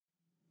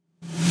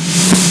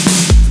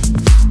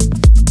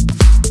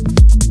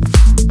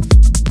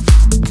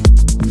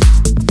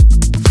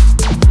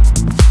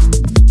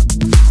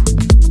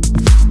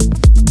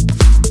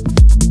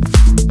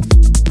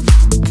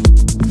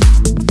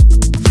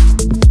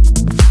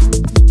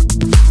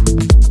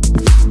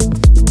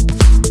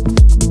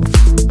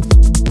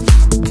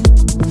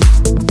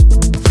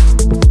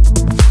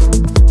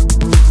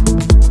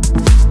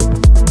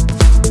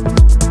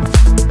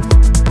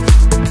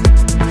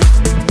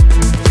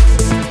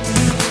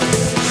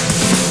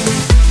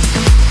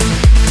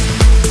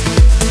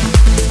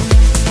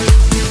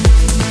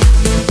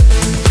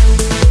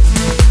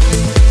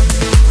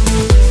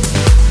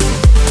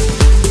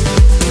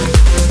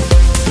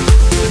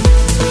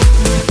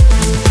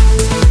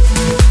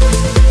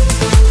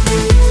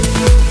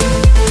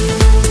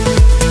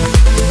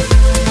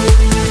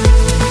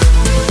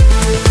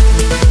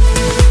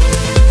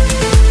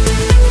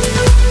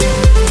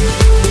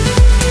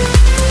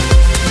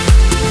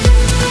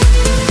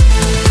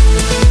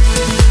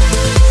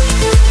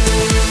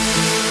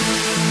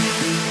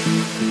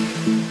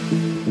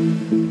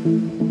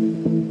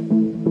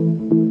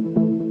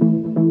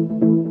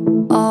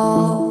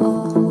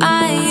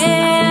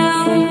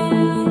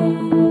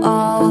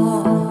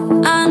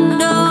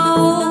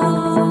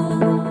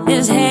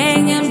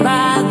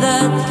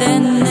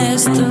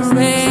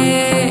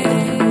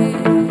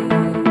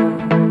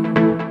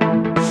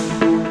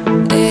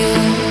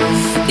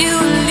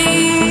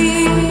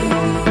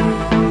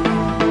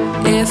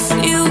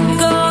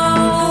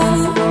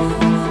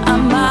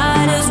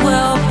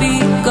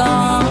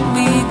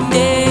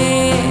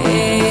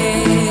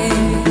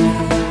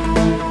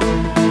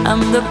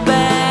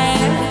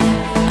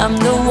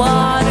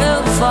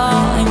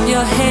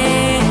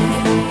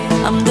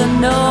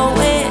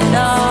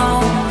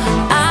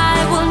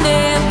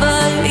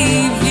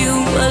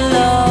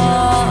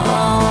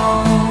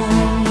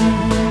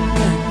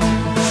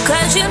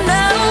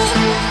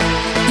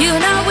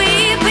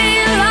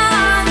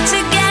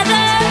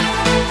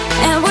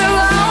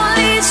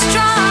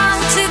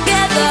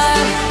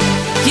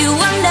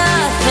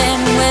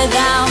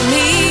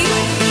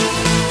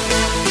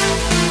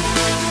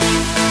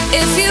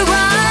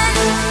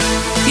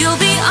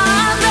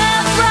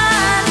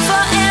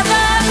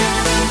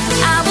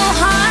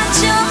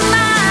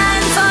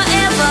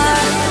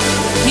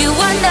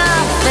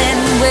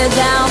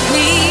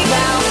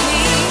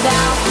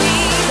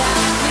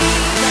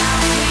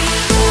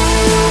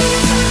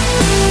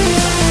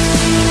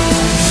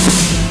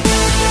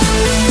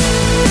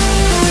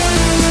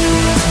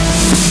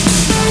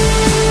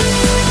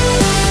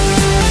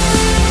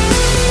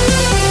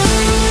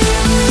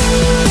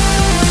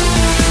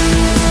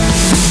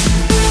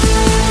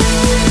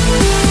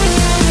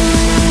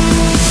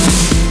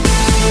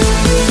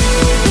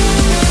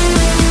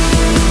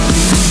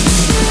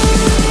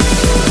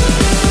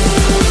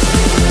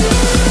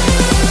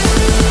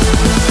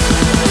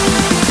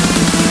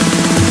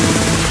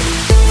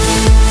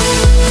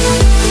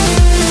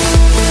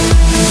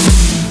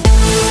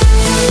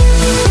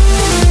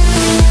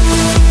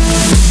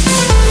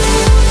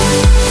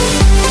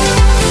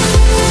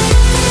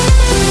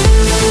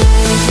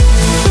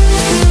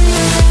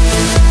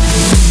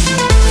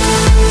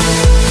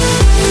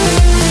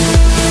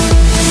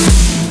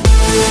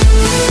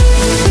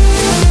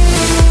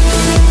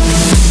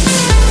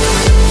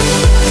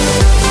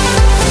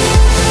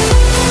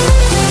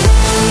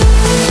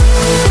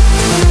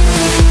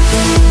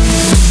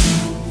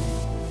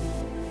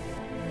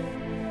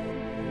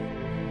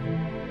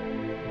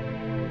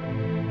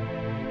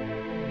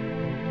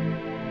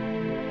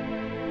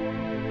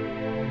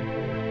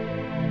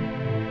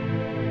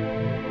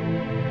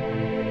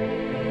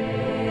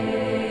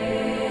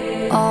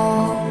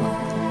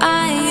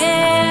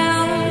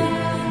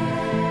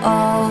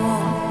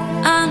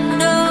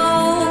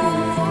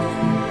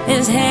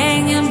is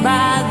hanging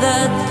by the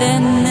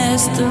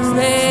thinnest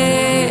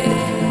thread.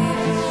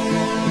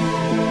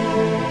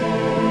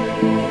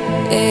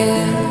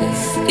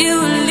 If you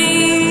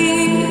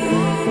leave,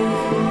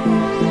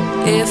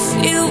 if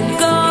you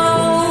go,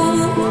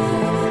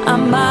 I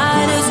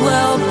might as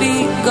well be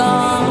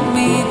gone,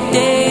 be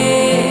dead.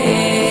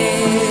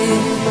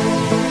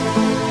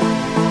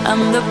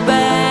 I'm the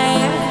bear,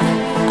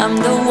 I'm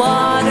the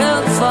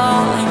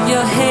waterfall in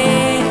your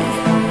head,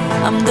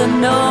 I'm the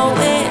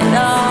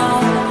know-it-all.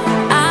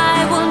 I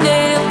will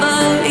never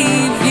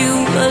leave you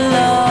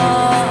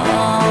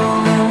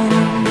alone.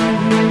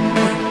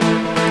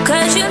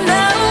 'Cause you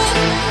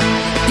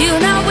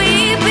know we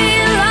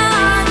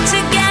belong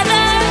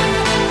together,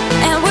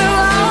 and we're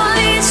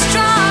only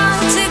strong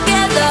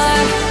together.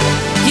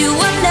 You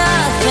were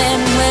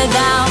nothing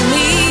without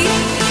me.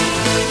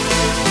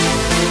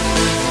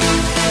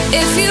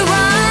 If you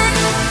run,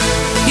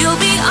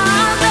 you'll be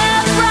on the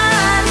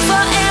run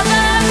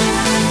forever.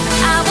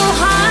 I will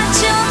haunt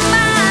your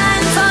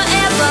mind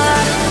forever.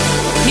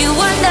 You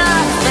were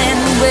nothing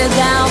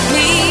without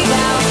me.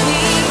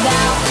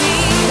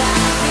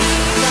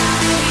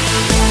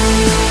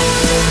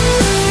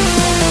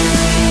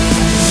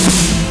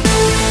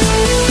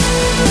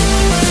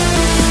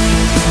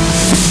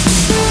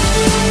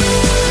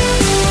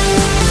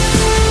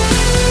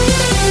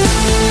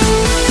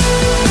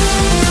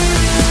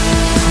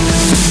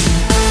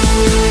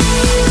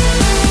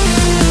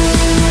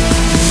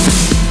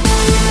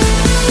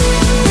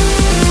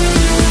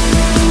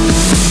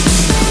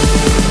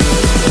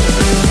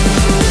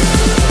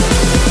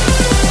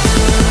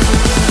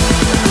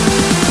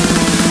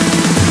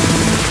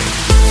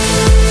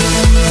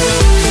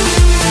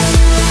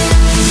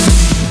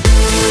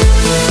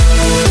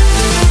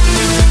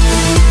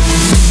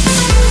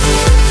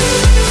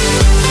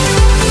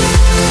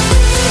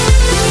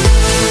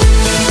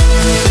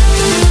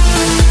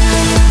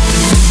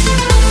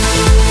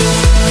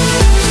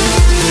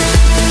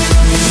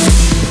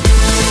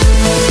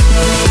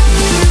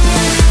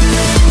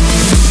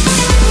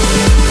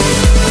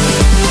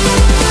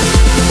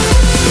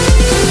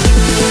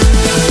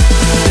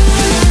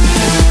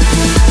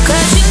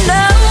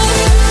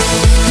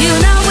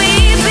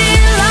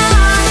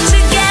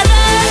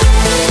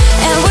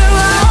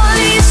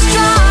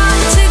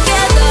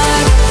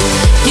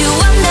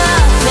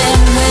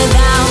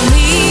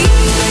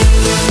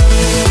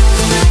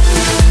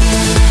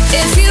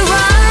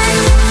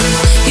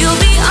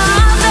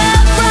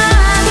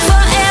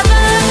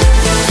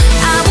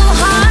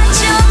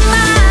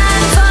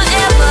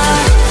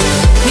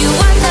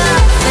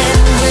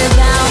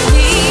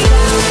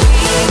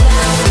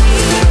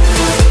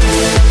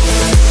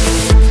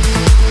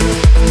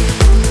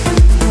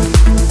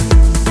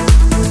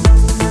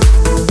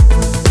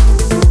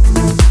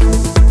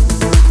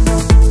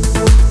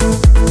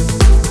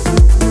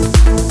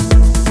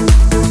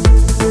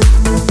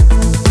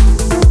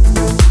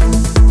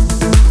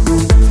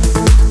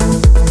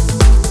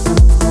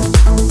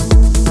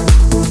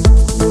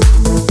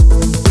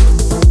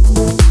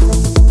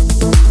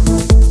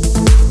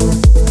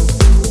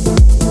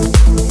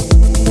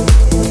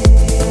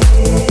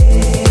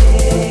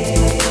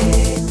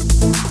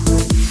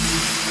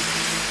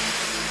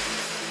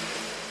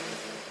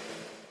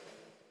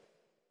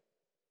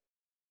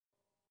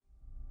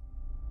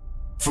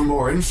 For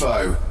more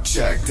info,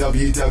 check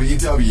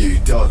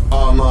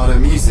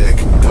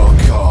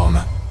www.armadamusic.com.